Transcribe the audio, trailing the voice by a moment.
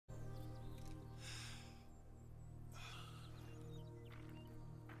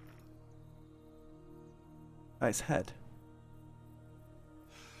At its head.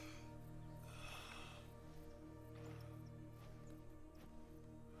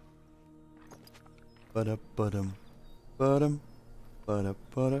 Ba-da-ba-dum. Ba-dum.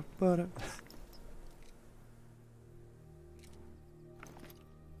 Ba-da-ba-da-ba-da.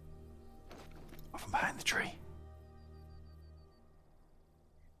 Oh, from behind the tree.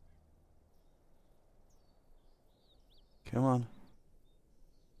 Come on.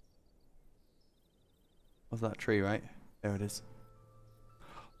 What's that tree, right? There it is.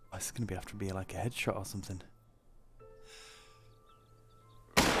 Oh, this is going to have to be like a headshot or something.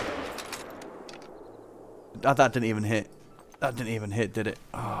 That didn't even hit. That didn't even hit, did it?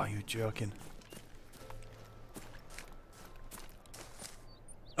 Oh, you're joking.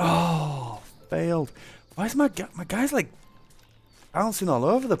 Oh, failed. Why is my guy's like bouncing all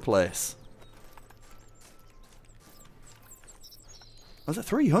over the place? I was at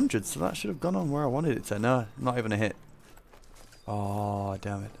 300, so that should have gone on where I wanted it to. No, not even a hit. Oh,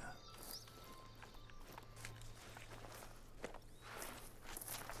 damn it.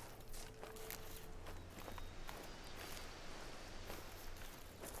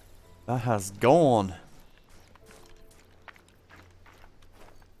 That has gone.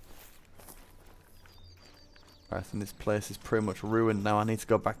 I think this place is pretty much ruined now. I need to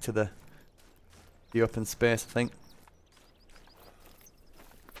go back to the open space, I think.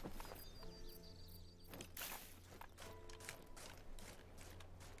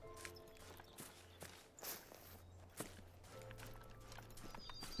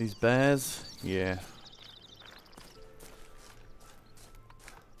 These bears, yeah.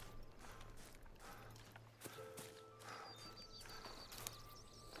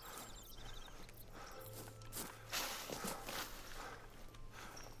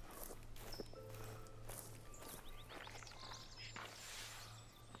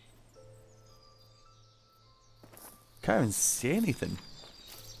 Can't even see anything.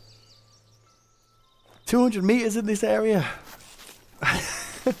 200 meters in this area.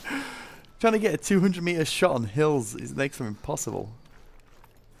 Trying to get a 200 meter shot on hills is next to impossible.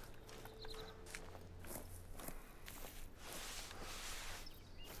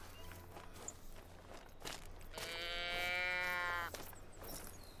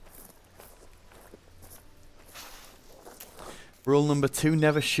 Rule number 2,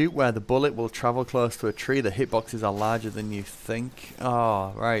 never shoot where the bullet will travel close to a tree. The hitboxes are larger than you think.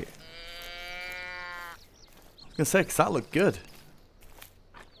 Oh, right. I was going to say, because that looked good.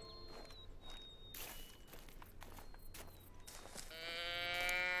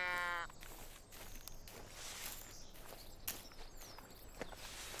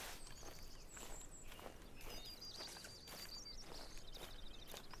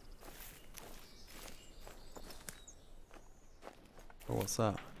 Oh, what's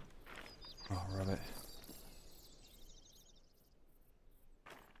that? Oh, rabbit.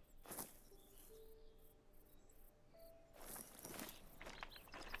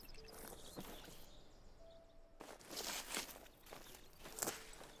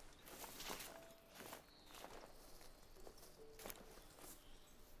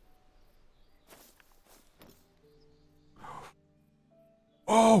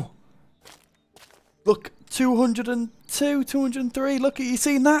 Oh! Look, 202, 203. Look, you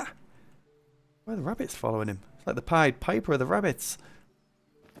seen that? Why are the rabbits following him? It's like the Pied Piper of the rabbits.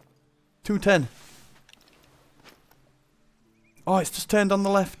 210. Oh, it's just turned on the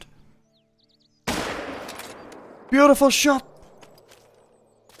left. Beautiful shot.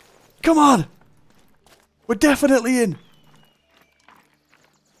 Come on. We're definitely in.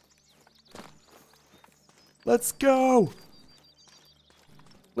 Let's go.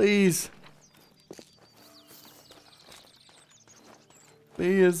 Please.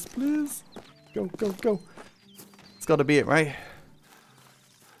 Please, please. Go, go, go. It's got to be it, right?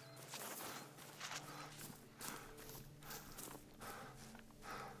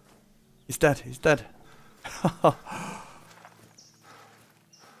 He's dead. He's dead. Oh,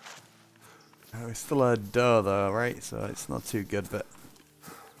 it's still a duh, though, right? So it's not too good, but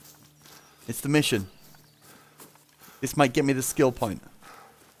it's the mission. This might get me the skill point.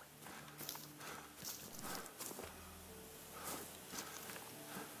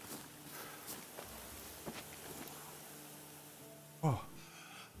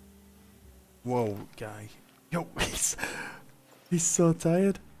 Whoa, guy. Yo, he's so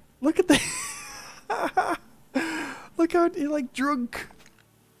tired. Look at that. Look how he's like drunk.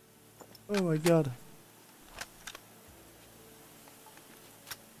 Oh my god.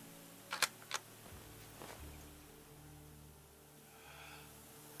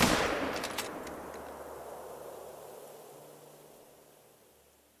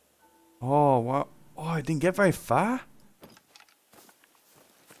 Oh, wow. Oh, it didn't get very far.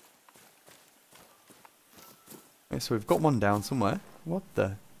 Okay, so we've got one down somewhere. What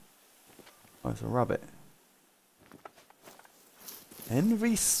the? Oh, it's a rabbit.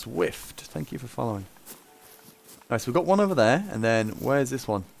 Envy Swift. Thank you for following. Alright, so we've got one over there. And then, where's this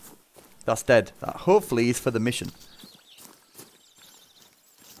one? That's dead. That hopefully is for the mission.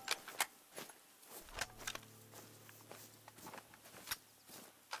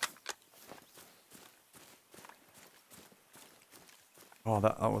 Oh,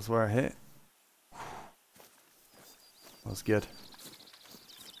 that was where I hit. That was good.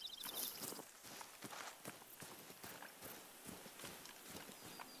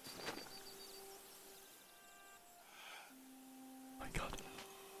 My God.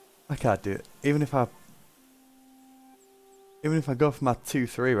 I can't do it. Even if I go for my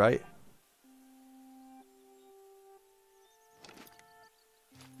 2-3, right?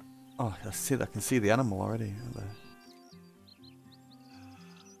 Oh, I see that. I can see the animal already. There.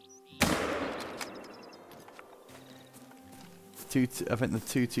 I think the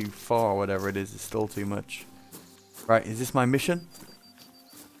 224 or whatever it is still too much. Right, is this my mission?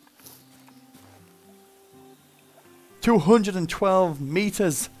 212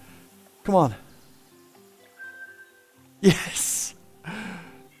 meters. Come on. Yes.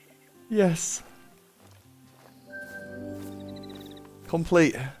 Yes.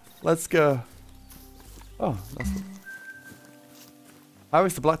 Complete. Let's go. Oh, that's... How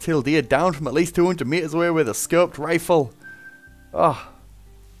is the black-tailed deer down from at least 200 meters away with a scoped rifle? Oh.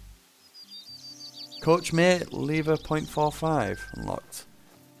 Coach mate, lever 0.45 unlocked.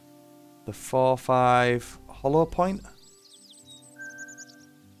 The 4-5 hollow point.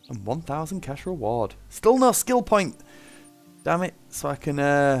 And 1,000 cash reward. Still no skill point. Damn it. So I can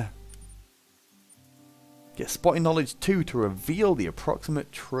get spotting knowledge 2 to reveal the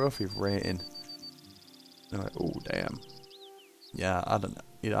approximate trophy rating. Alright, oh damn. Yeah, I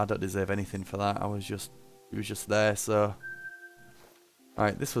don't deserve anything for that. It was just there, so.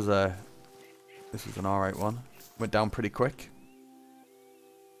 Alright, this was an alright one. Went down pretty quick.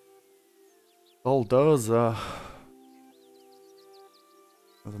 Bulldozer.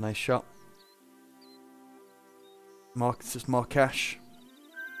 That was a nice shot. It's just more cash.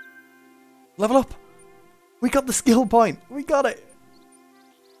 Level up! We got the skill point! We got it!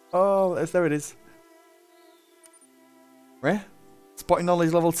 Oh, there it is. Rare? Spotting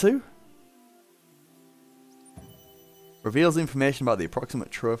knowledge level 2? Reveals information about the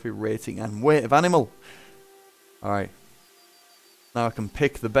approximate trophy rating and weight of animal. Alright. Now I can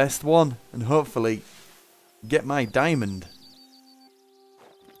pick the best one and hopefully get my diamond.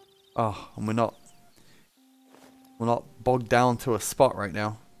 Oh, and we're not bogged down to a spot right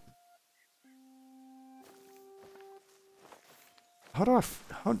now. How do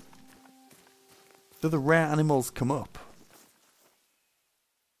the rare animals come up?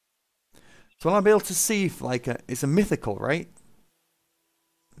 So will I be able to see if like it's a mythical, right?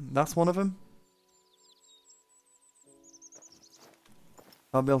 That's one of them.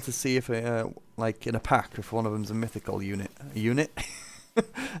 I'll be able to see if like in a pack if one of them's a mythical unit,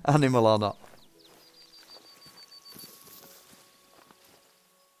 animal or not.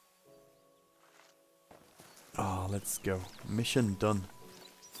 Oh, let's go. Mission done.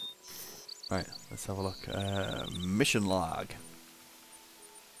 Right, let's have a look. Mission log.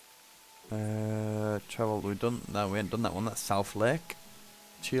 Travel, we've done. No, we ain't done that one. That's South Lake.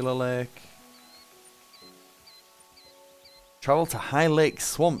 Chila Lake. Travel to High Lake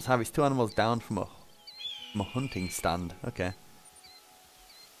Swamps. Harvest 2 animals down from a hunting stand. Okay.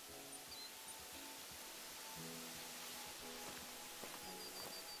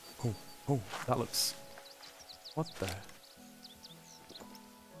 Oh, that looks... What the...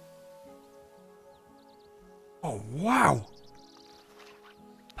 Oh, wow!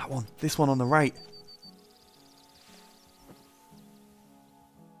 That one. This one on the right.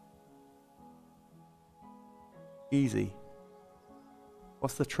 Easy.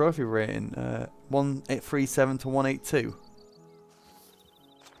 What's the trophy rating? 1837 to 182.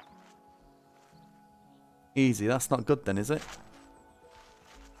 Easy. That's not good then, is it?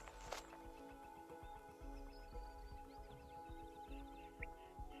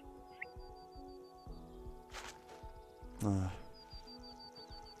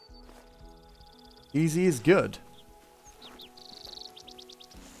 Easy is good.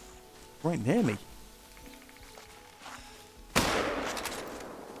 Right near me.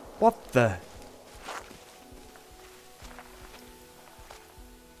 What the?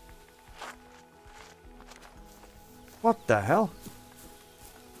 What the hell?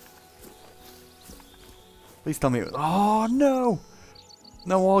 Please tell me. Oh no!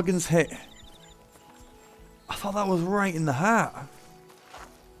 No organs hit. thought that was right in the heart.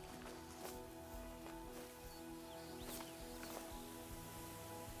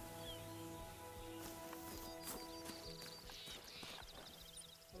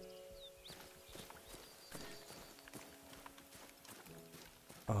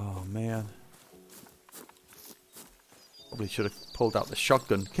 Oh man. Probably should have pulled out the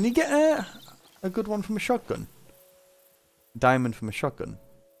shotgun. Can you get a good one from a shotgun? Diamond from a shotgun?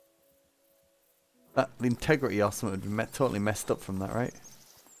 The integrity or something would be totally messed up from that, right?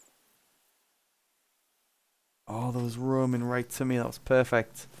 Oh, there was roaming right to me. That was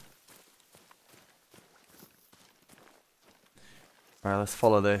perfect. Alright, let's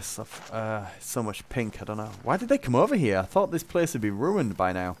follow this. So much pink, I don't know. Why did they come over here? I thought this place would be ruined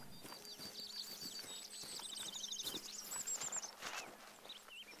by now.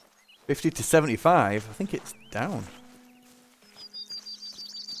 $50 to $75? I think it's down.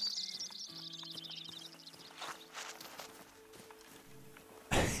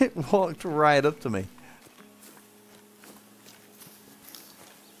 It walked right up to me.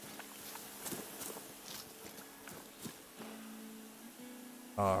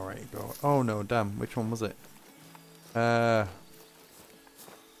 Alright, go. Oh no, damn. Which one was it? Oh.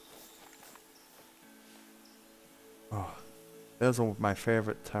 Those are my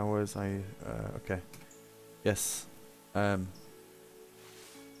favorite towers. Okay. Yes. Oh,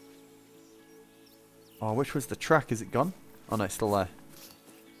 which was the track? Is it gone? Oh no, it's still there.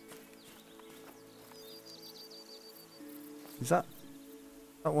 Is that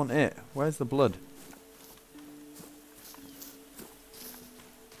one it? Where's the blood?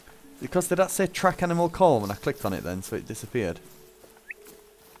 Because did that say track animal call when I clicked on it then, so it disappeared?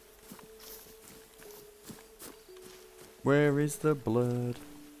 Where is the blood?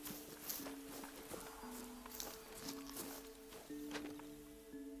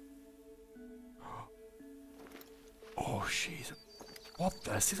 Oh, jeez. What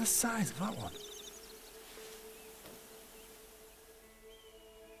the? See the size of that one?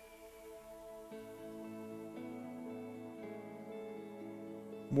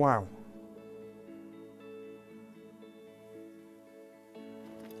 Wow.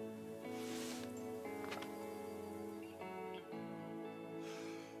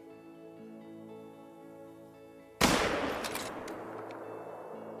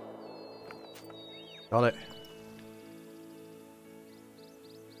 Got it.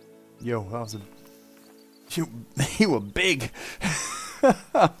 Yo, that was a... You were big.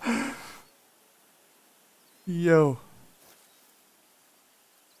 Yo.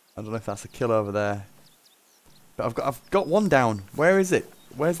 I don't know if that's a kill over there. But I've got one down. Where is it?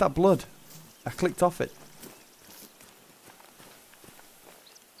 Where's that blood? I clicked off it.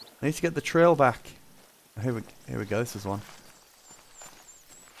 I need to get the trail back. Here we go. This is one.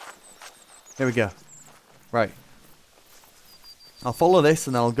 Here we go. Right. I'll follow this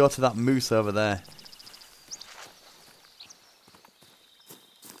and I'll go to that moose over there.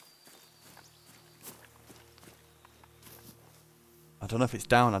 I don't know if it's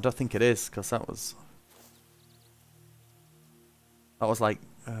down. I don't think it is, because that was like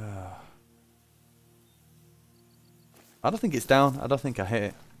I don't think it's down. I don't think I hit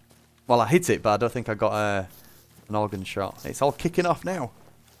it. Well, I hit it, but I don't think I got an organ shot. It's all kicking off now.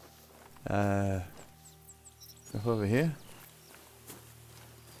 Over here.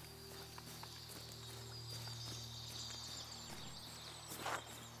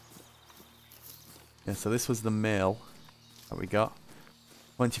 Yeah, so this was the male that we got.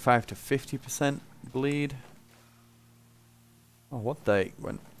 25 to 50% bleed. Oh, what they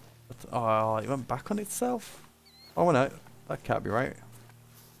went? Oh, it went back on itself. Oh no, that can't be right.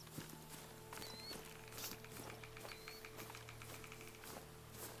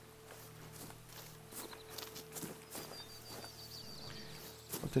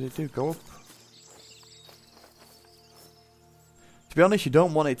 What did it do? Go up? To be honest, you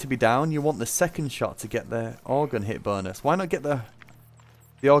don't want it to be down. You want the second shot to get the organ hit bonus. Why not get the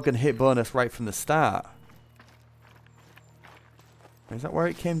organ hit bonus right from the start? Is that where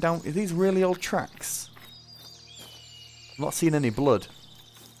it came down? Are these really old tracks? I'm not seeing any blood.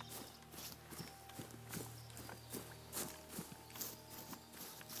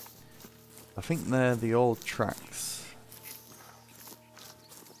 I think they're the old tracks.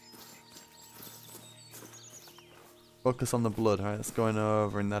 Focus on the blood. Alright, it's going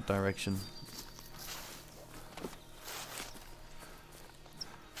over in that direction.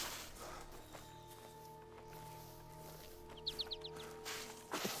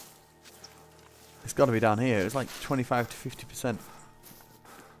 It's got to be down here. It's like 25 to 50%.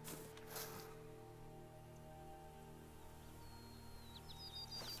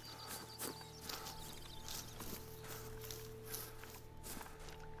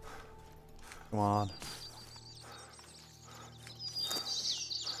 Come on.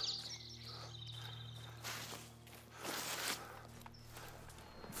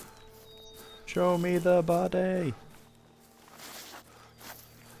 Show me the body.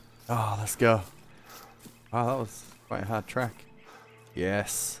 Oh, let's go. Wow, that was quite a hard track.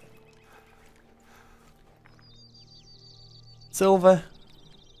 Yes. Silver.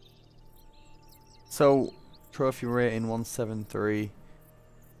 So, trophy rating 173.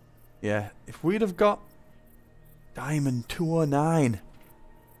 Yeah, if we'd have got diamond 209.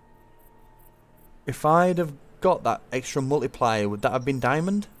 If I'd have got that extra multiplier, would that have been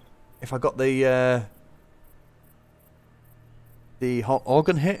diamond? If I got the hot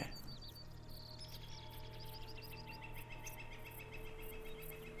organ hit?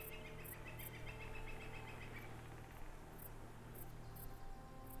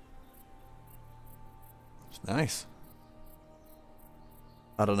 It's nice.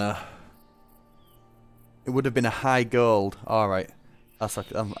 I don't know. It would have been a high gold. All right, that's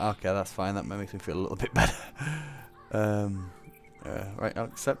like okay. That's fine. That makes me feel a little bit better. Right, I'll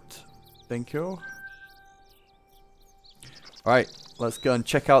accept. Thank you. All right, let's go and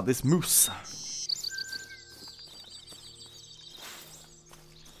check out this moose.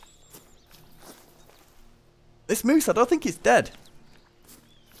 This moose, I don't think it's dead.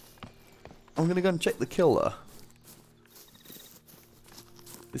 I'm gonna go and check the kill though.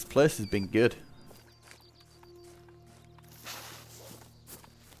 This place has been good.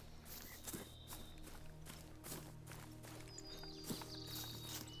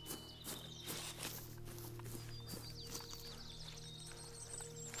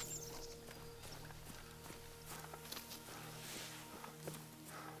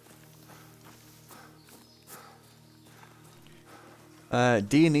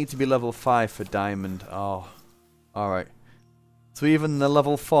 Do you need to be level 5 for diamond? Oh, alright. So even the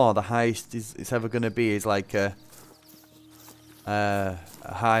level 4, the highest it's ever going to be is like a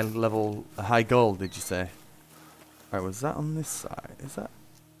high level, a high gold, did you say? Alright, was that on this side? Is that?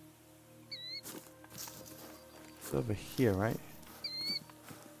 It's over here, right?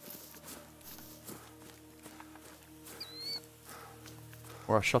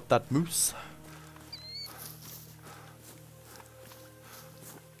 Or I shot that moose.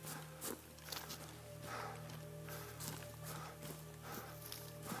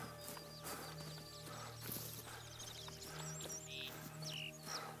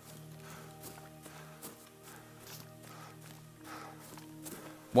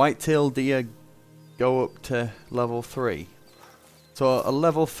 Whitetail deer go up to level 3. So a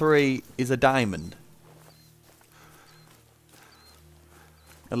level 3 is a diamond.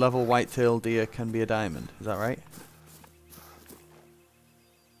 A level whitetail deer can be a diamond. Is that right?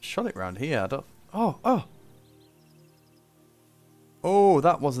 Shot it round here. I don't. Oh. Oh,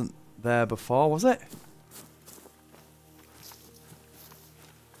 that wasn't there before, was it?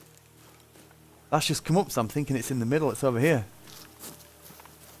 That's just come up, so I'm thinking it's in the middle. It's over here.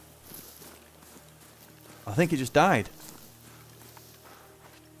 I think it just died.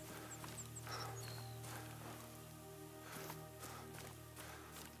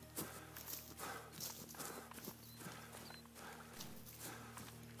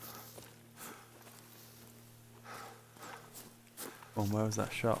 Oh, where was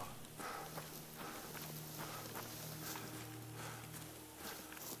that shot?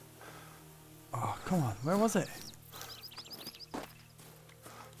 Oh, come on. Where was it?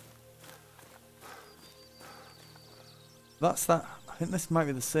 That's that. I think this might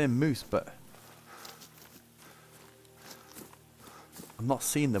be the same moose, but I'm not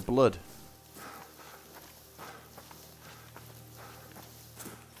seeing the blood.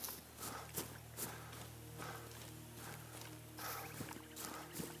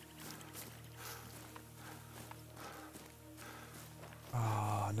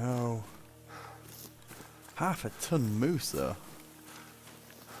 Oh no. Half a ton moose though.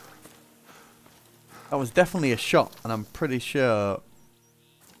 That was definitely a shot, and I'm pretty sure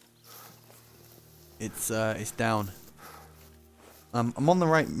it's down. I'm on the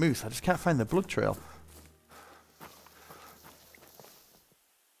right moose. I just can't find the blood trail.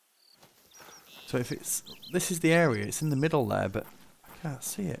 So if it's this is the area, it's in the middle there, but I can't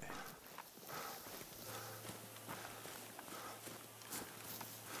see it.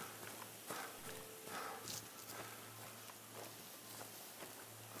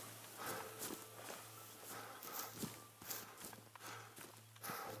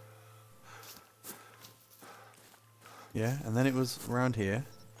 Yeah, and then it was around here.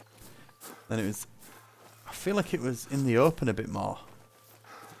 Then it was... I feel like it was in the open a bit more.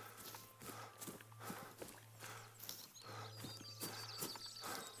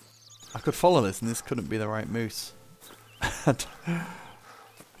 I could follow this and this couldn't be the right moose.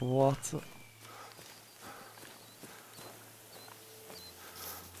 What?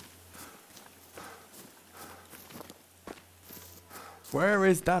 Where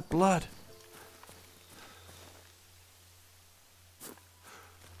is that blood?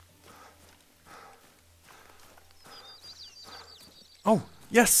 Oh,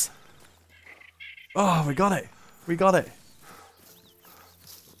 yes! Oh, we got it! We got it!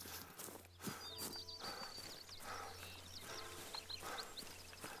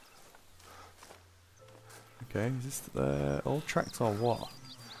 Okay, is this the old tracks or what?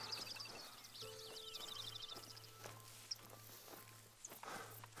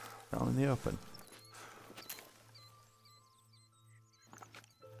 Out in the open.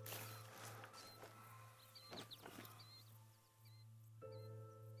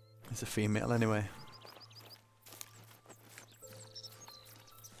 It's a female anyway.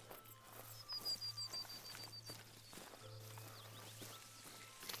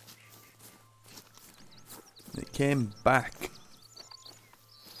 It came back.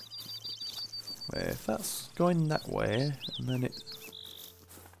 Wait, if that's going that way, and then it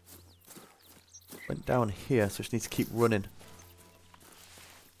went down here, so she needs to keep running.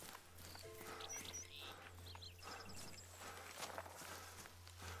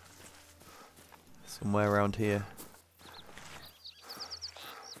 Somewhere around here.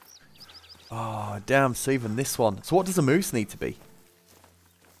 Oh, damn, so even this one. So what does a moose need to be?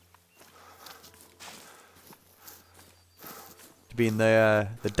 To be in the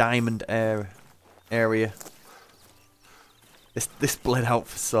diamond area. This bled out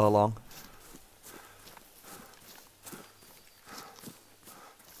for so long.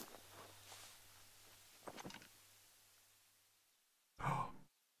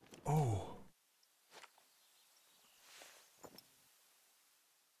 Oh.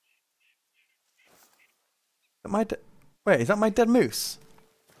 Wait, is that my dead moose?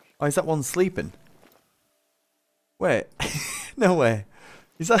 Or is that one sleeping? Wait. No way.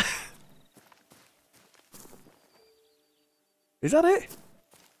 Is that... Is that it?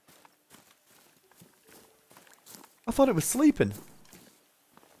 I thought it was sleeping.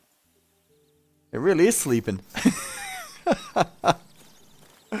 It really is sleeping.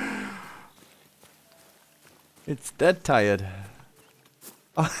 It's dead tired.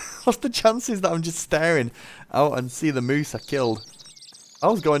 What's the chances that I'm just staring out and see the moose I killed? I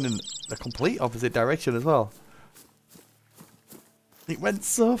was going in the complete opposite direction as well. It went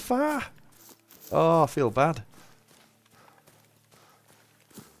so far. Oh, I feel bad.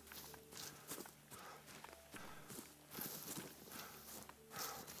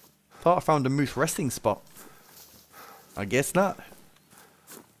 Thought I found a moose resting spot. I guess not.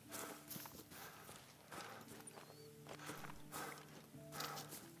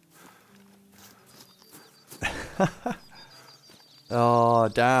 Oh,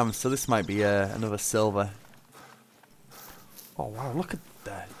 damn. So this might be another silver. Oh, wow. Look at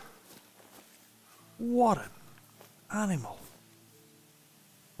that. What an animal.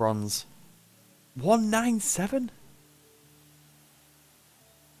 Bronze. 197?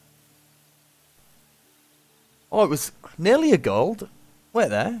 Oh, it was nearly a gold. Wait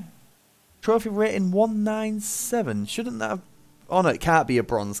there. Trophy rating 197. Shouldn't that have... Oh, no, it can't be a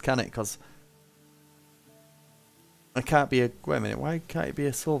bronze, can it? Because... It can't be a... Wait a minute, why can't it be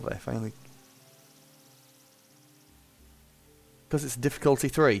a silver if I only... Because it's difficulty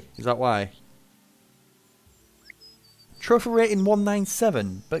 3, is that why? Trophy rating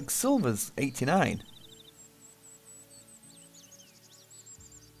 197, but silver's 89.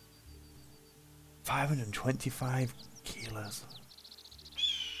 $525 kilos.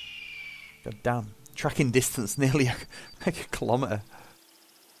 God damn. Tracking distance nearly like a kilometre.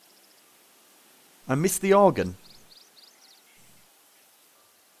 I missed the organ.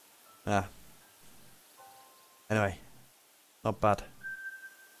 Ah. Anyway. Not bad.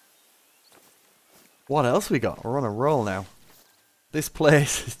 What else we got? We're on a roll now. This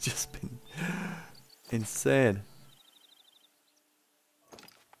place has just been insane.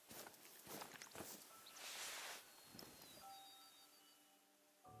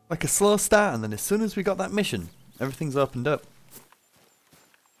 Like a slow start, and then as soon as we got that mission, everything's opened up.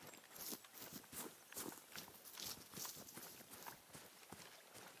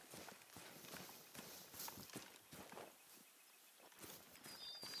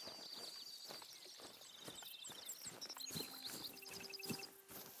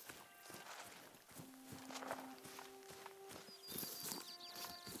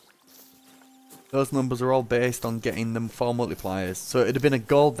 Those numbers are all based on getting them 4 multipliers. So it'd have been a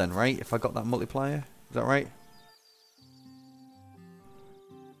gold then, right? If I got that multiplier. Is that right?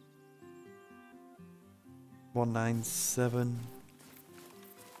 197.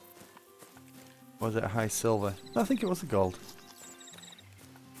 Was it a high silver? I think it was a gold.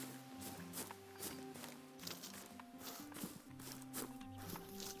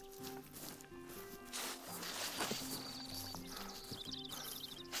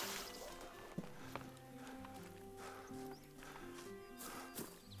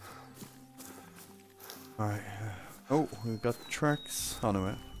 Alright. Oh, we've got tracks. Oh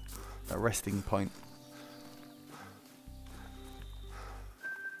no, a resting point.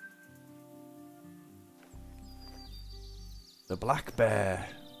 The black bear,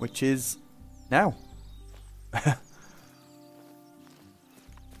 which is now.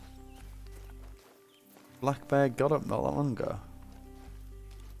 Black bear got up not that long ago.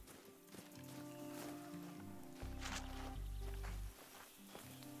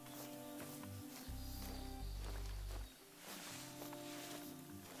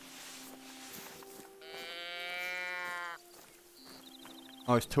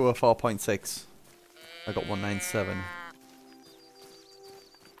 Oh, it's 204.6. I got 197.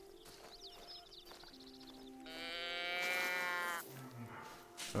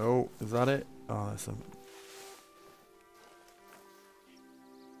 Oh, is that it? Oh, there's some.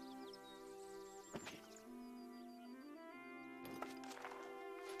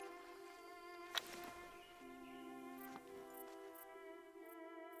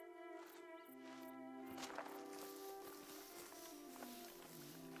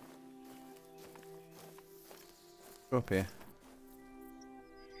 Go up here.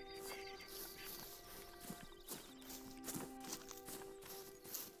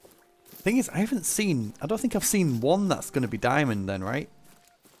 Thing is, I don't think I've seen one that's going to be diamond then, right?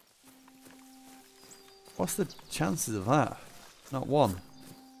 What's the chances of that? Not one.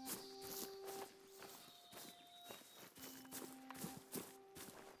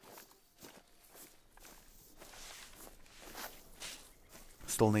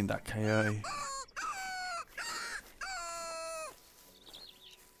 Still need that coyote.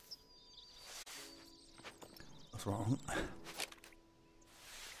 What's wrong?